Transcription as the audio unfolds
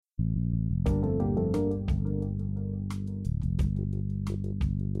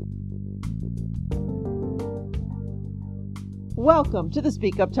Welcome to the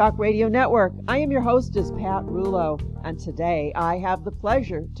Speak Up Talk Radio Network. I am your hostess, Pat Rulo, and today I have the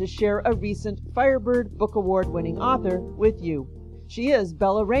pleasure to share a recent Firebird Book Award-winning author with you. She is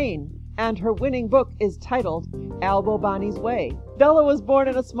Bella Rain, and her winning book is titled Albo Bonny's Way. Bella was born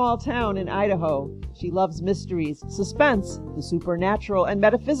in a small town in Idaho. She loves mysteries, suspense, the supernatural and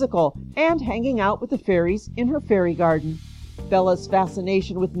metaphysical, and hanging out with the fairies in her fairy garden. Bella's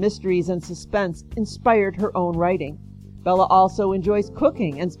fascination with mysteries and suspense inspired her own writing. Bella also enjoys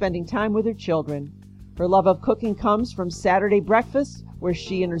cooking and spending time with her children. Her love of cooking comes from Saturday breakfast, where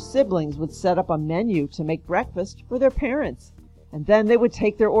she and her siblings would set up a menu to make breakfast for their parents. And then they would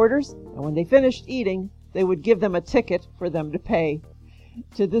take their orders, and when they finished eating, they would give them a ticket for them to pay.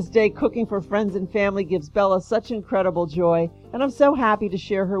 To this day, cooking for friends and family gives Bella such incredible joy, and I'm so happy to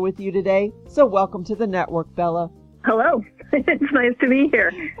share her with you today. So welcome to the network, Bella. Hello. It's nice to be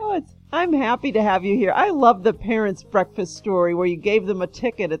here. I'm happy to have you here. I love the parents' breakfast story where you gave them a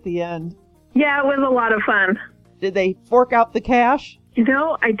ticket at the end. Yeah, it was a lot of fun. Did they fork out the cash?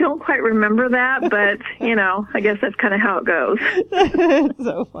 I don't quite remember that, but, I guess that's kind of how it goes. It's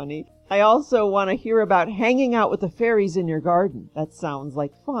so funny. I also want to hear about hanging out with the fairies in your garden. That sounds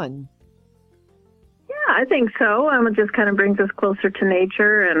like fun. Yeah, I think so. It just kind of brings us closer to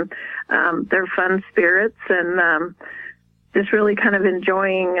nature, and they're fun spirits, and just really kind of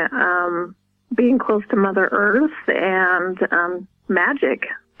enjoying being close to Mother Earth and magic.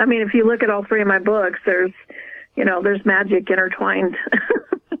 I mean, if you look at all three of my books, there's magic intertwined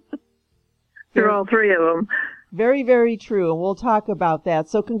through all three of them. Very, very true, and we'll talk about that.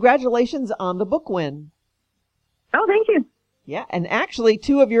 So congratulations on the book win. Oh, thank you. Yeah, and actually,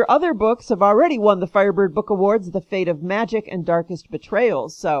 two of your other books have already won the Firebird Book Awards, The Fate of Magic and Darkest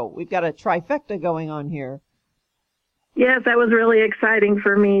Betrayals. So we've got a trifecta going on here. Yes, that was really exciting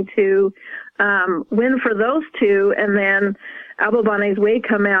for me to win for those two, and then Albo Bonny's Way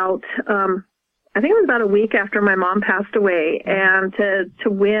come out, I think it was about a week after my mom passed away, and to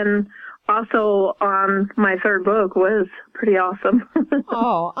win also on my third book was pretty awesome.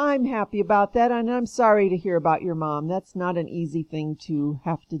 Oh, I'm happy about that, and I'm sorry to hear about your mom. That's not an easy thing to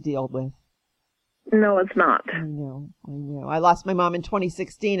have to deal with. No, it's not. I know. I lost my mom in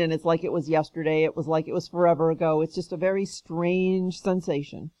 2016, and it's like it was yesterday. It was like it was forever ago. It's just a very strange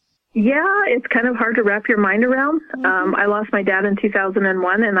sensation. Yeah, it's kind of hard to wrap your mind around. Mm-hmm. I lost my dad in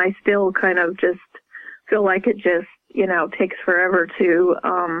 2001, and I still kind of just feel like it just, takes forever to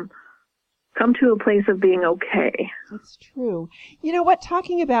come to a place of being okay. It's true. You know what?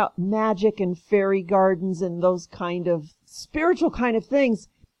 Talking about magic and fairy gardens and those kind of spiritual kind of things,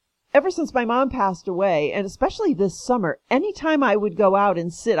 ever since my mom passed away, and especially this summer, anytime I would go out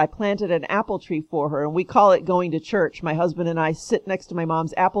and sit, I planted an apple tree for her, and we call it going to church. My husband and I sit next to my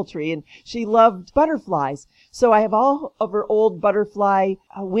mom's apple tree, and she loved butterflies. So I have all of her old butterfly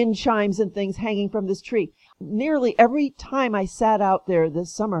wind chimes and things hanging from this tree. Nearly every time I sat out there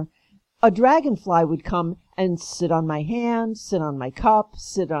this summer, a dragonfly would come and sit on my hand, sit on my cup,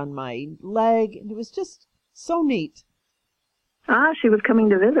 sit on my leg, and it was just so neat. Ah, she was coming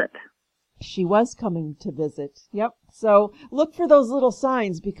to visit. She was coming to visit. Yep. So look for those little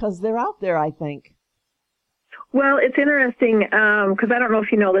signs because they're out there, I think. Well, it's interesting because I don't know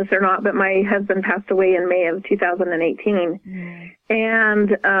if you know this or not, but my husband passed away in May of 2018.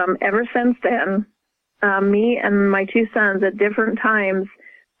 And ever since then, me and my two sons at different times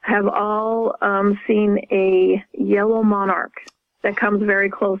have all seen a yellow monarch that comes very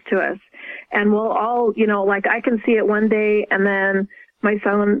close to us. And we'll all, like I can see it one day, and then my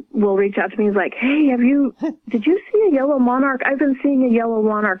son will reach out to me. He's like, hey, did you see a yellow monarch? I've been seeing a yellow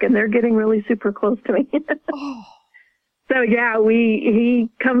monarch, and they're getting really super close to me. Oh. So, yeah, he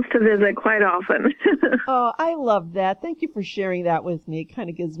comes to visit quite often. Oh, I love that. Thank you for sharing that with me. It kind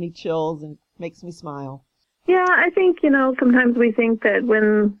of gives me chills and makes me smile. Yeah, I think, sometimes we think that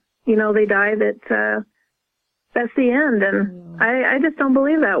when, they die that that's the end. And I just don't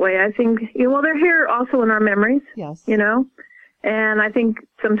believe that way. I think, they're here also in our memories. Yes. And I think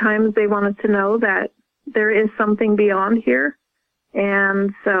sometimes they want us to know that there is something beyond here.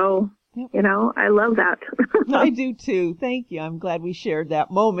 And so, I love that. I do too. Thank you. I'm glad we shared that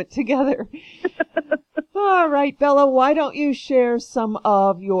moment together. All right, Bella, why don't you share some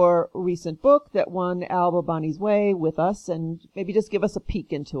of your recent book that won Albo Bonny's Way with us and maybe just give us a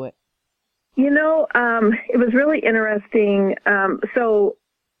peek into it? It was really interesting. So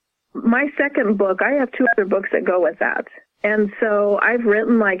my second book, I have two other books that go with that. And so I've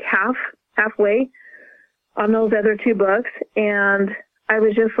written like halfway on those other two books. And I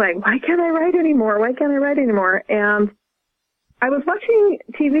was just like, why can't I write anymore? Why can't I write anymore? And I was watching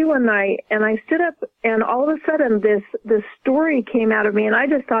TV one night, and I stood up, and all of a sudden this story came out of me, and I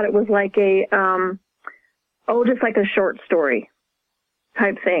just thought it was like just like a short story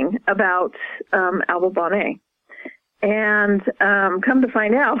type thing about Alba Bonet. And come to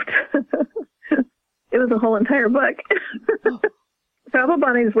find out, it was a whole entire book. So Alba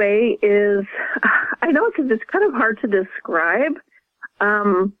Bonet's Way is, I know it's kind of hard to describe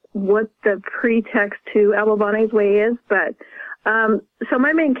what the pretext to Alba Bonet's Way is, but so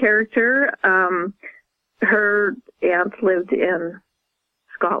my main character, her aunt lived in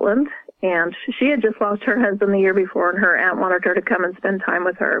Scotland, and she had just lost her husband the year before, and her aunt wanted her to come and spend time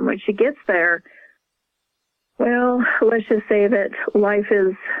with her. And when she gets there, well, let's just say that life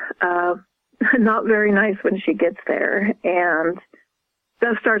is not very nice when she gets there, and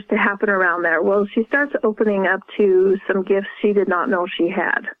stuff starts to happen around there. Well, she starts opening up to some gifts she did not know she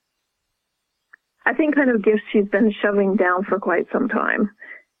had. I think kind of gifts she's been shoving down for quite some time.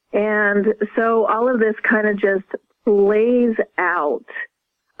 And so all of this kind of just plays out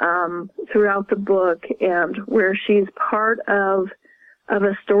throughout the book, and where she's part of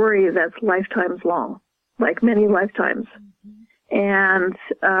a story that's lifetimes long, like many lifetimes. And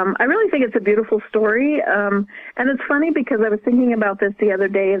I really think it's a beautiful story. And it's funny because I was thinking about this the other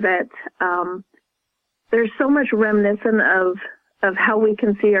day, that there's so much reminiscent of how we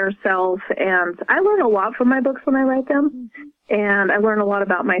can see ourselves. And I learn a lot from my books when I write them. And I learn a lot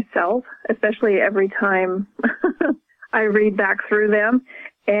about myself, especially every time I read back through them.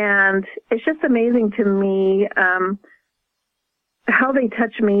 And it's just amazing to me how they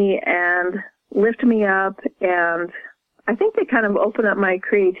touch me and lift me up, and I think they kind of open up my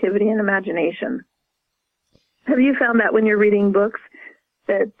creativity and imagination. Have you found that when you're reading books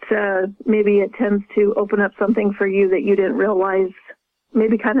that maybe it tends to open up something for you that you didn't realize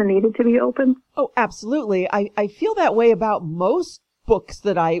maybe kind of needed to be open? Oh, absolutely. I feel that way about most books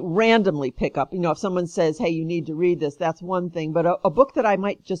that I randomly pick up. You know, if someone says, hey, you need to read this, that's one thing. But a book that I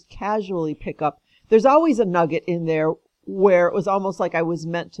might just casually pick up, there's always a nugget in there where it was almost like I was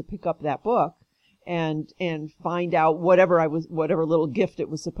meant to pick up that book and find out whatever little gift it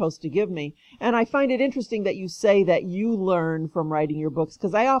was supposed to give me. And I find it interesting that you say that you learn from writing your books,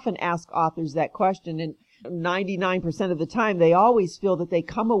 because I often ask authors that question, and 99% of the time they always feel that they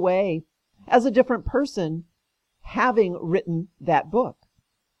come away as a different person having written that book.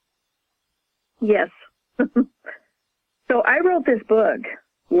 Yes. So I wrote this book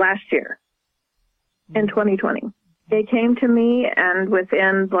last year in 2020. It came to me, and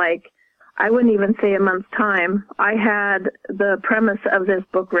within I wouldn't even say a month's time, I had the premise of this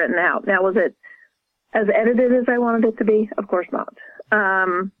book written out. Now, was it as edited as I wanted it to be? Of course not.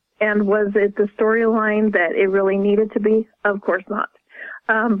 And was it the storyline that it really needed to be? Of course not.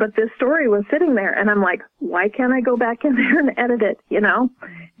 But this story was sitting there, and I'm like, why can't I go back in there and edit it, you know?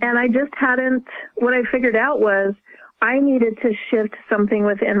 And I just hadn't, what I figured out was I needed to shift something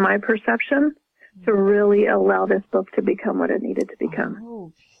within my perception to really allow this book to become what it needed to become.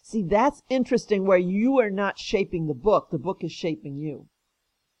 Oh, see, that's interesting, where you are not shaping the book is shaping you.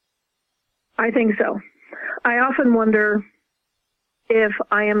 I think so. I often wonder if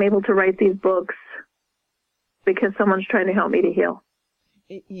I am able to write these books because someone's trying to help me to heal.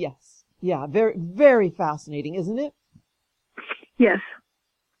 Yes. Yeah. Very, very fascinating, isn't it? Yes.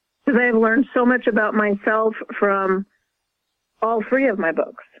 Because I have learned so much about myself from all three of my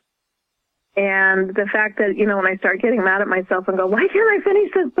books. And the fact that, you know, when I start getting mad at myself and go, why can't I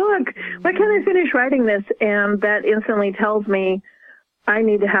finish this book? Why can't I finish writing this? And that instantly tells me I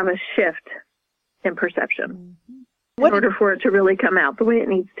need to have a shift in perception in order for it to really come out the way it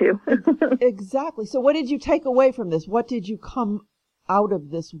needs to. Exactly. So what did you take away from this? What did you come out of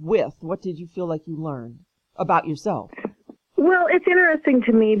this with? What did you feel like you learned about yourself? Well, it's interesting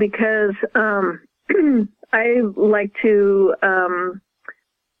to me because I like to...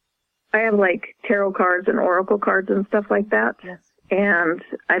 I have tarot cards and oracle cards and stuff like that. Yes. And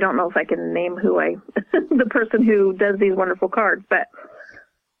I don't know if I can name the person who does these wonderful cards, but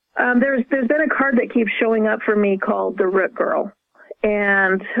there's been a card that keeps showing up for me called the Root Girl.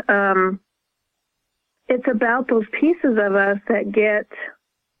 And it's about those pieces of us that get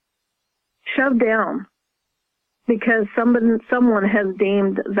shoved down because someone has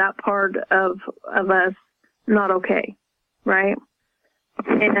deemed that part of us not okay, right?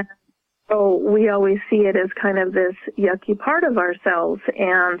 And so we always see it as kind of this yucky part of ourselves.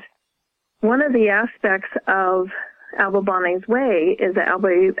 And one of the aspects of Alba Bonet's Way is that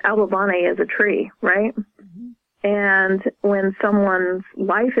Alba Bonet is a tree, right? Mm-hmm. And when someone's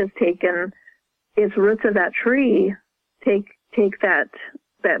life is taken, its roots of that tree take take that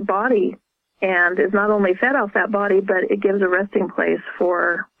body and is not only fed off that body, but it gives a resting place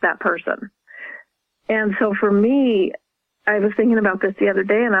for that person. And so for me, I was thinking about this the other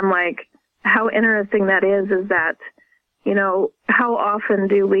day, and I'm like, how interesting that is that, you know, how often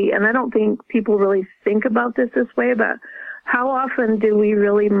do we, and I don't think people really think about this way, but how often do we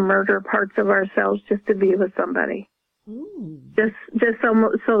really murder parts of ourselves just to be with somebody? Just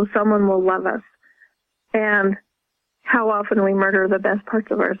so someone will love us. And how often we murder the best parts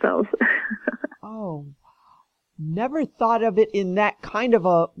of ourselves. Oh, never thought of it in that kind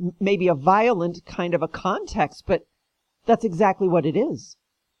of maybe a violent kind of a context, but that's exactly what it is.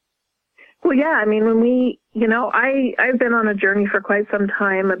 Well, yeah, I mean, when we, you know, I've been on a journey for quite some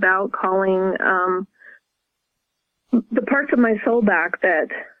time about calling the parts of my soul back that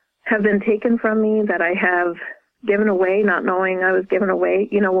have been taken from me, that I have given away, not knowing I was given away,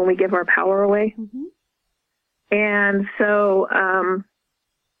 you know, when we give our power away. Mm-hmm. And so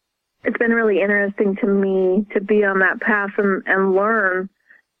it's been really interesting to me to be on that path and learn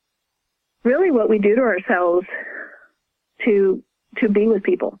really what we do to ourselves to be with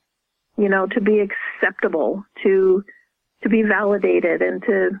people, you know, to be acceptable, to be validated, and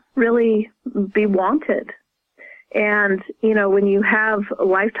to really be wanted. And, you know, when you have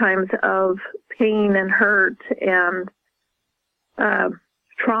lifetimes of pain and hurt and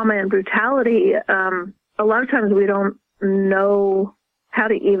trauma and brutality, a lot of times we don't know how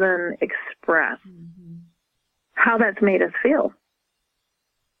to even express how that's made us feel,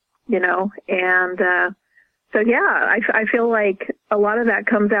 you know. And so, yeah, I feel like a lot of that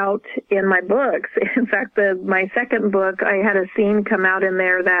comes out in my books. In fact, my second book, I had a scene come out in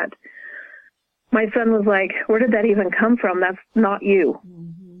there that my son was like, where did that even come from? That's not you.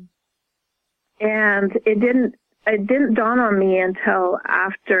 Mm-hmm. And it didn't dawn on me until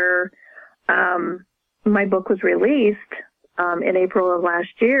after my book was released in April of last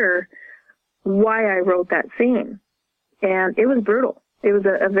year, why I wrote that scene. And it was brutal. It was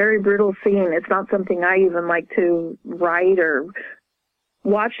a very brutal scene. It's not something I even like to write or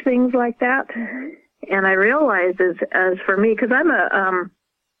watch things like that. And I realized as for me, because I'm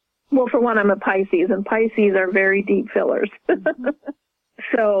well, for one, I'm a Pisces, and Pisces are very deep fillers.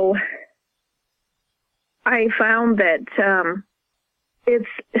 So I found that it's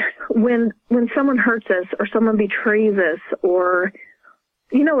when someone hurts us or someone betrays us, or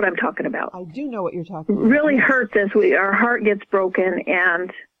you know what I'm talking about. I do know what you're talking about. Really hurts us. Our heart gets broken, and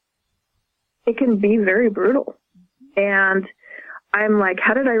it can be very brutal. And I'm like,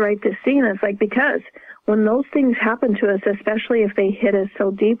 how did I write this scene? It's like, because when those things happen to us, especially if they hit us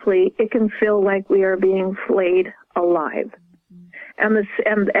so deeply, it can feel like we are being flayed alive. And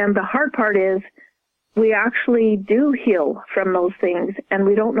the hard part is we actually do heal from those things, and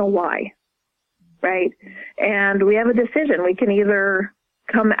we don't know why, right? And we have a decision. We can either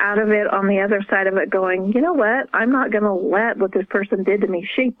come out of it on the other side of it going, you know what, I'm not going to let what this person did to me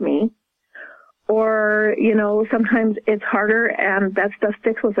shape me. Or, you know, sometimes it's harder, and that stuff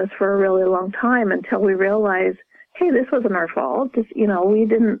sticks with us for a really long time until we realize, hey, this wasn't our fault. Just, you know, we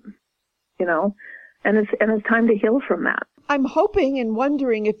didn't, you know, and it's time to heal from that. I'm hoping and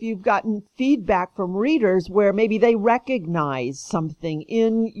wondering if you've gotten feedback from readers where maybe they recognize something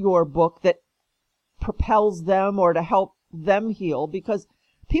in your book that propels them or to help them heal, because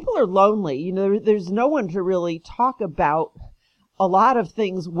people are lonely. You know, there's no one to really talk about a lot of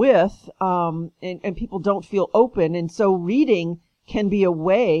things with, and people don't feel open. And so reading can be a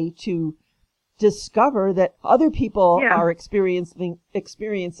way to discover that other people are experiencing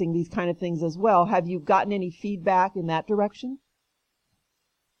these kind of things as well. Have you gotten any feedback in that direction?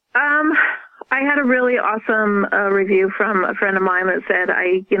 I had a really awesome review from a friend of mine that said,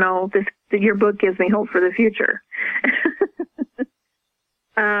 your book gives me hope for the future.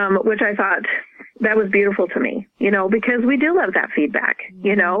 Which I thought that was beautiful to me, you know, because we do love that feedback,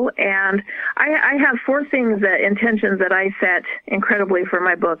 you know, and I have 4 intentions that I set incredibly for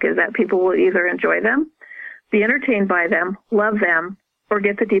my book is that people will either enjoy them, be entertained by them, love them, or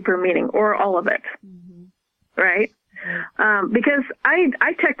get the deeper meaning, or all of it, right? Because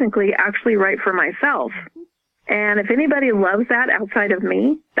I technically actually write for myself, and if anybody loves that outside of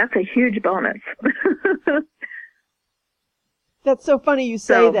me, that's a huge bonus. That's so funny you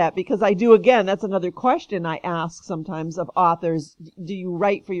say that, because I do, again, that's another question I ask sometimes of authors. Do you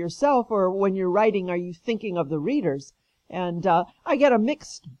write for yourself, or when you're writing, are you thinking of the readers? And I get a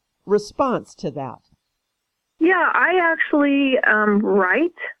mixed response to that. Yeah, I actually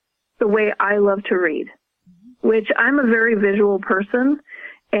write the way I love to read, which I'm a very visual person.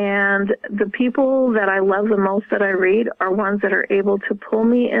 And the people that I love the most that I read are ones that are able to pull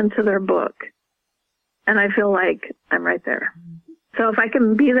me into their book And I feel like I'm right there. So if I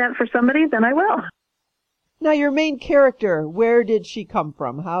can be that for somebody, then I will. Now, your main character, where did she come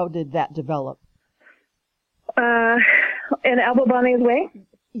from? How did that develop? In Alba Bonnie's Way?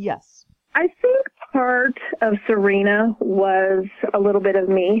 Yes. I think part of Serena was a little bit of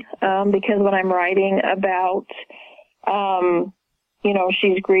me, because when I'm writing about,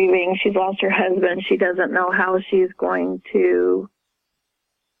 she's grieving, she's lost her husband, she doesn't know how she's going to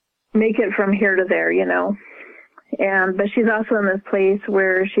make it from here to there, but she's also in this place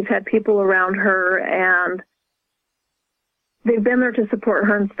where she's had people around her and they've been there to support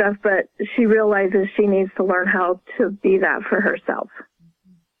her and stuff, but she realizes she needs to learn how to be that for herself.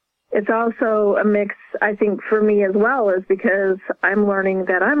 It's also a mix, I think, for me as well, is because I'm learning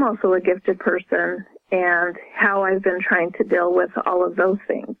that I'm also a gifted person and how I've been trying to deal with all of those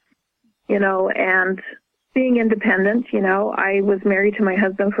things, and being independent. I was married to my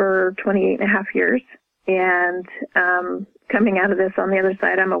husband for 28 and a half years, and coming out of this on the other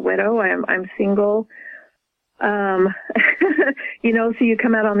side, I'm a widow, I'm single. So you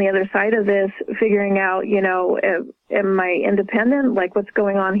come out on the other side of this figuring out, am I independent? Like what's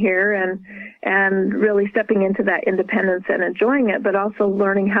going on here? And really stepping into that independence and enjoying it, but also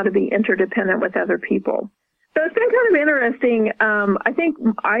learning how to be interdependent with other people. So it's been kind of interesting. I think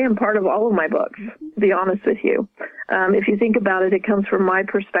I am part of all of my books, to be honest with you. If you think about it, it comes from my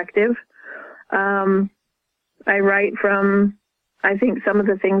perspective. I write from, I think, some of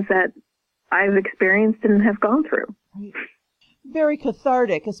the things that I've experienced and have gone through. Very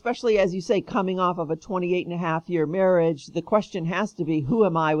cathartic, especially as you say, coming off of a 28-and-a-half-year marriage. The question has to be, who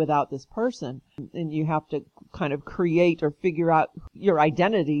am I without this person? And you have to kind of create or figure out your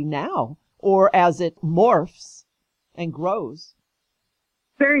identity now, or as it morphs and grows.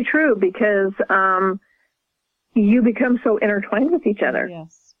 Very true, because you become so intertwined with each other.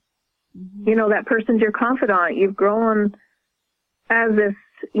 Yes. Mm-hmm. That person's your confidant. You've grown as this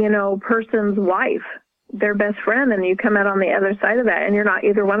person's wife, their best friend, and you come out on the other side of that and you're not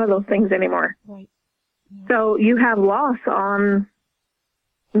either one of those things anymore. Right. Yeah. So you have loss on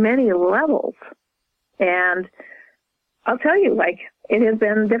many levels. And I'll tell you, it has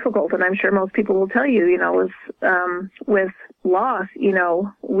been difficult, and I'm sure most people will tell you, with loss,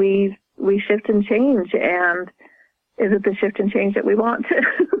 we shift and change, and is it the shift and change that we want?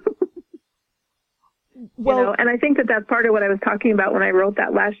 Well, and I think that that's part of what I was talking about when I wrote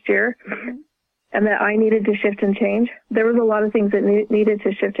that last year, and that I needed to shift and change. There was a lot of things that needed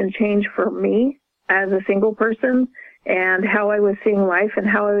to shift and change for me as a single person, and how I was seeing life and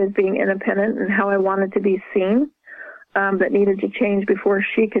how I was being independent and how I wanted to be seen, that needed to change before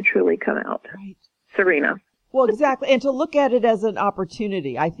she could truly come out. Right. Serena. Well, exactly. And to look at it as an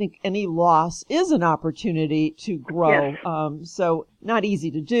opportunity. I think any loss is an opportunity to grow. Yes. So not easy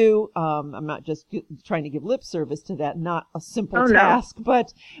to do. I'm not just trying to give lip service to that. Not a simple task, no.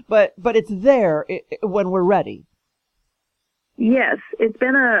 but it's there when we're ready. Yes. It's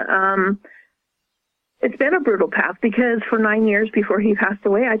been a brutal path, because for 9 years before he passed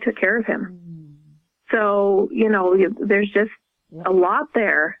away, I took care of him. So, there's just a lot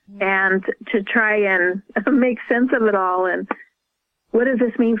there, and to try and make sense of it all, and what does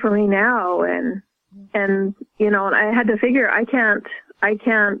this mean for me now? And I had to figure I can't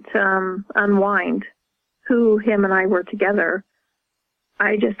unwind who him and I were together.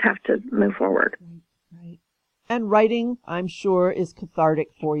 I just have to move forward. Right. And writing, I'm sure, is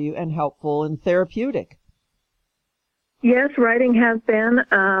cathartic for you and helpful and therapeutic. Yes, writing has been.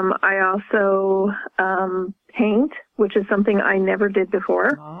 I also paint, which is something I never did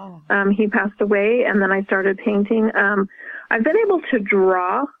before. Oh. He passed away, and then I started painting. I've been able to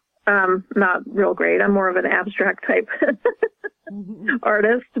draw, not real great. I'm more of an abstract type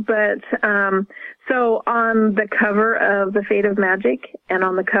artist. But so on the cover of The Fate of Magic and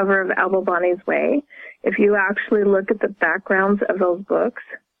on the cover of Alba Bonnie's Way, if you actually look at the backgrounds of those books,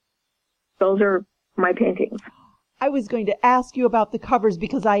 those are my paintings. I was going to ask you about the covers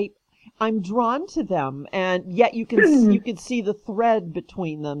because I'm drawn to them, and yet you can see the thread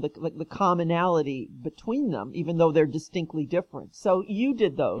between them, the commonality between them, even though they're distinctly different. So you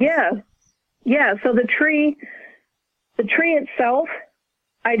did those. Yeah. So the tree itself,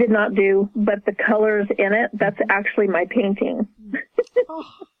 I did not do, but the colors in it, that's actually my painting.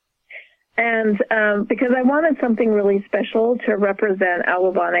 Oh. And because I wanted something really special to represent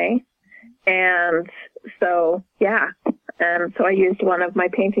Alba Bonnie. And so, yeah. So I used one of my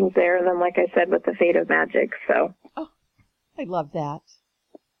paintings there, and then, like I said, with The Fate of Magic. So. Oh, I love that.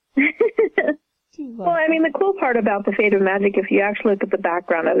 do love Well, I mean, the cool part about the Fate of Magic, if you actually look at the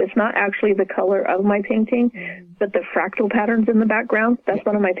background of it, it's not actually the color of my painting, but the fractal patterns in the background. That's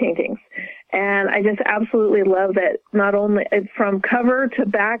one of my paintings. And I just absolutely love that not only from cover to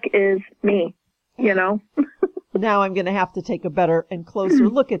back is me, you know? Now I'm going to have to take a better and closer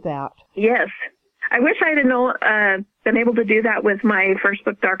look at that. Yes. I wish I had been able to do that with my first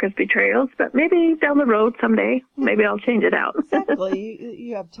book, Darkest Betrayals, but maybe down the road someday, maybe I'll change it out. Exactly.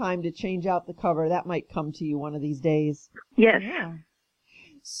 You have time to change out the cover. That might come to you one of these days. Yes. Yeah.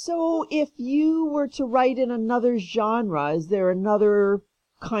 So if you were to write in another genre, is there another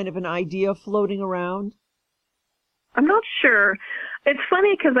kind of an idea floating around? I'm not sure. It's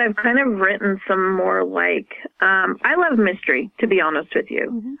funny because I've kind of written some more I love mystery, to be honest with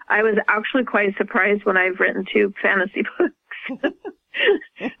you. Mm-hmm. I was actually quite surprised when I've written 2 fantasy books,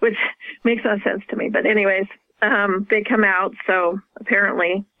 which makes no sense to me. But anyways, they come out, so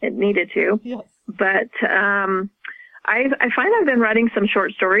apparently it needed to. Yes. But I find I've been writing some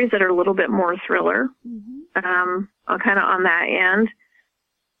short stories that are a little bit more thriller, kind of on that end.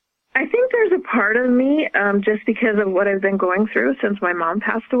 I think there's a part of me, just because of what I've been going through since my mom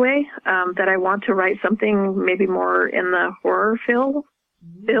passed away, that I want to write something maybe more in the horror field.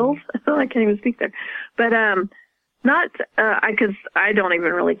 I can't even speak there. But not, because I don't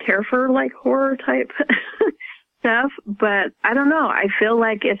even really care for like horror type stuff. But I don't know. I feel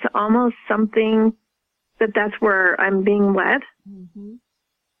like it's almost something that's where I'm being led,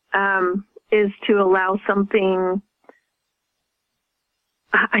 is to allow something.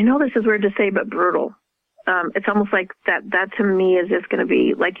 I know this is weird to say, but brutal. It's almost like that to me is just going to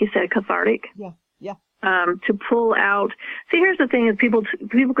be, like you said, cathartic. Yeah. Yeah. To pull out. See, here's the thing is people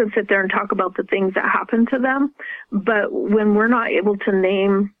can sit there and talk about the things that happen to them, but when we're not able to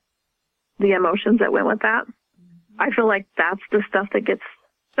name the emotions that went with that, I feel like that's the stuff that gets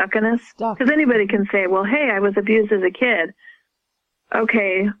stuck in us. Because anybody can say, well, hey, I was abused as a kid.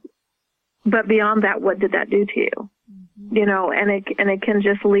 Okay. But beyond that, what did that do to you? You know, and it can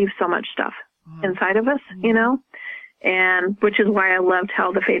just leave so much stuff inside of us, you know, and which is why I loved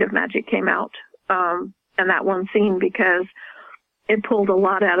how the Fate of Magic came out, and that one scene, because it pulled a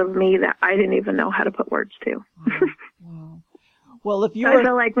lot out of me that I didn't even know how to put words to. Wow. Well, if you I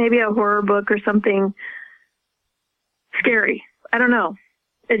feel like maybe a horror book or something scary. I don't know.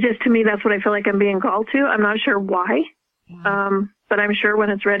 It just, to me, that's what I feel like I'm being called to. I'm not sure why, but I'm sure when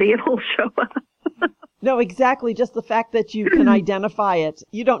it's ready, it will show up. No, exactly. Just the fact that you can identify it.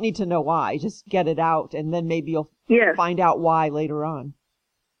 You don't need to know why. Just get it out, and then maybe you'll find out why later on.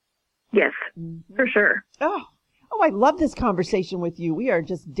 Yes, for sure. Oh, I love this conversation with you. We are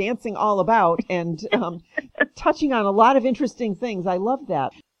just dancing all about and touching on a lot of interesting things. I love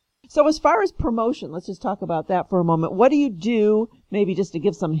that. So as far as promotion, let's just talk about that for a moment. What do you do, maybe just to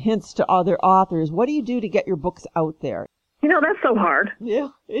give some hints to other authors, what do you do to get your books out there? You know, that's so hard. Yeah,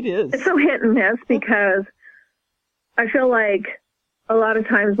 it is. It's so hit and miss because I feel like a lot of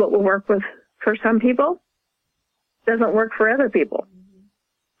times what will work for some people doesn't work for other people.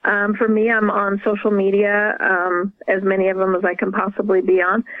 For me, I'm on social media, as many of them as I can possibly be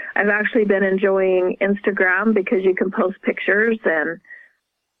on. I've actually been enjoying Instagram because you can post pictures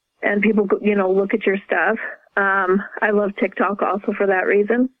and people, you know, look at your stuff. I love TikTok also for that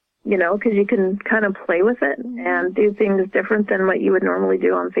reason. You know, because you can kind of play with it and do things different than what you would normally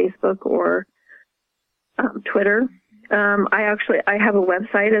do on Facebook or Twitter. I have a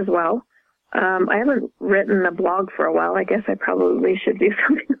website as well. I haven't written a blog for a while. I guess I probably should do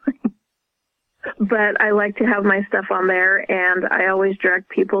something like that. But I like to have my stuff on there, and I always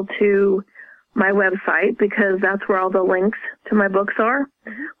direct people to my website because that's where all the links to my books are.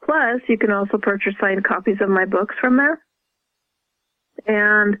 Plus, you can also purchase signed copies of my books from there.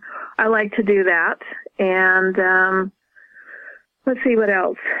 And I like to do that. And let's see what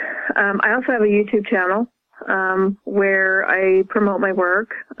else. I also have a YouTube channel where I promote my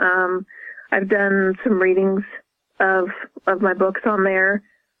work. I've done some readings of my books on there.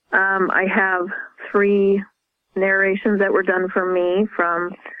 I have 3 narrations that were done for me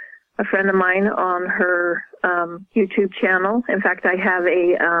from a friend of mine on her YouTube channel. In fact, I have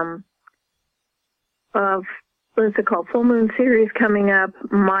what is it called? Full Moon series coming up.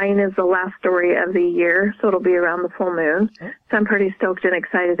 Mine is the last story of the year, so it'll be around the full moon. So I'm pretty stoked and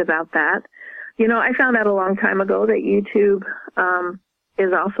excited about that. You know, I found out a long time ago that YouTube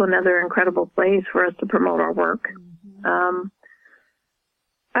is also another incredible place for us to promote our work. I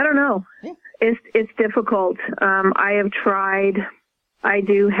don't know. Yeah. It's difficult. I have tried. I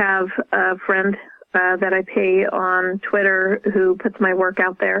do have a friend that I pay on Twitter who puts my work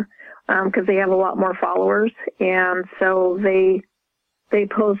out there. Because they have a lot more followers, and so they they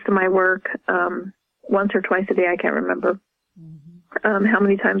post my work once or twice a day. I can't remember how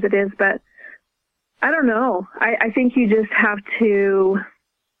many times it is, but I don't know. I think you just have to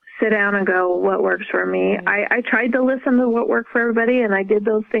sit down and go, what works for me? I tried to listen to what worked for everybody, and I did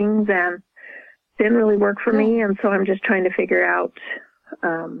those things, and didn't really work for me. And so I'm just trying to figure out,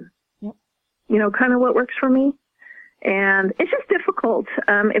 kind of what works for me. And it's just difficult.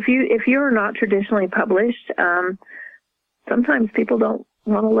 If you're not traditionally published, sometimes people don't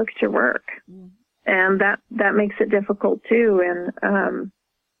want to look at your work, and that makes it difficult too. And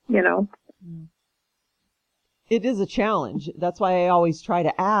it is a challenge. That's why I always try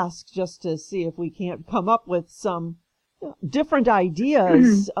to ask, just to see if we can't come up with some different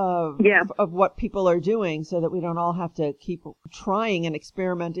ideas of what people are doing, so that we don't all have to keep trying and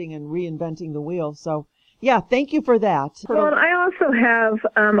experimenting and reinventing the wheel. So, yeah, thank you for that. Well, I also have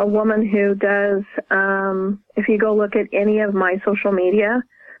a woman who does, if you go look at any of my social media,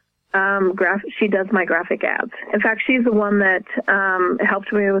 she does my graphic ads. In fact, she's the one that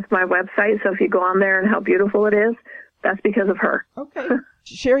helped me with my website. So if you go on there and how beautiful it is, that's because of her. Okay.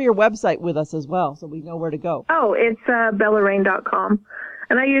 Share your website with us as well, so we know where to go. Oh, it's BellaRain.com.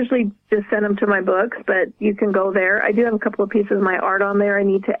 And I usually just send them to my books, but you can go there. I do have a couple of pieces of my art on there. I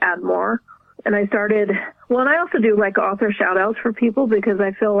need to add more. And I also do like author shout outs for people, because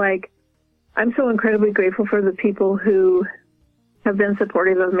I feel like I'm so incredibly grateful for the people who have been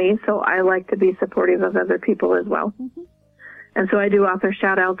supportive of me. So I like to be supportive of other people as well. And so I do author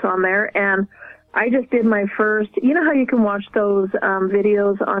shout outs on there. And I just did my first, you know how you can watch those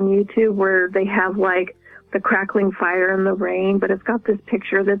videos on YouTube where they have like the crackling fire and the rain, but it's got this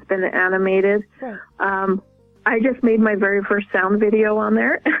picture that's been animated. Right. I just made my very first sound video on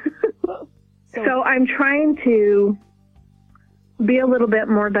there. So I'm trying to be a little bit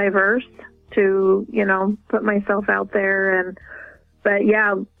more diverse, to, put myself out there. But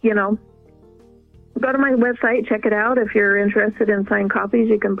yeah, go to my website, check it out. If you're interested in signed copies,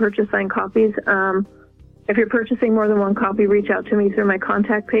 you can purchase signed copies. If you're purchasing more than one copy, reach out to me through my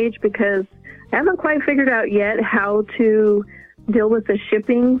contact page, because I haven't quite figured out yet how to deal with the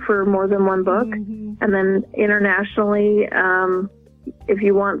shipping for more than one book. And then internationally, if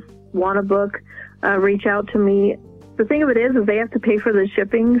you want a book, reach out to me. The thing of it is they have to pay for the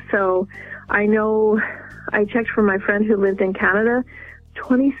shipping. So I know I checked for my friend who lived in Canada,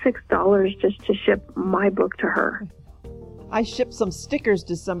 $26 just to ship my book to her. I shipped some stickers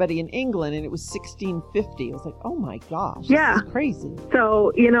to somebody in England, and it was $16.50. I was like, oh my gosh, yeah, this is crazy.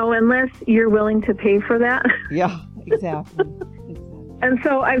 So, unless you're willing to pay for that. Yeah, exactly. And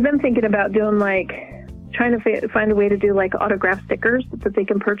so I've been thinking about doing trying to find a way to do autograph stickers that they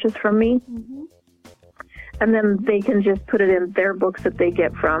can purchase from me. And then they can just put it in their books that they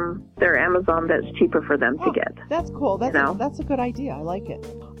get from their Amazon that's cheaper for them to get. That's cool. That's a good idea. I like it.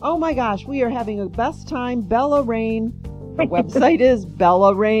 Oh my gosh, we are having a best time. Bella Rain. Her website is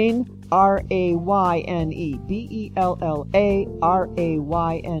Bella Rain, RAYNE,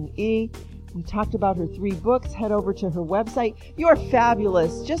 BELLARAYNE. We talked about her 3 books. Head over to her website. You're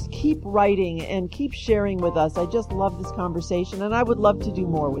fabulous. Just keep writing and keep sharing with us. I just love this conversation, and I would love to do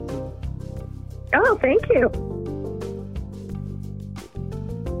more with you. Oh, thank you.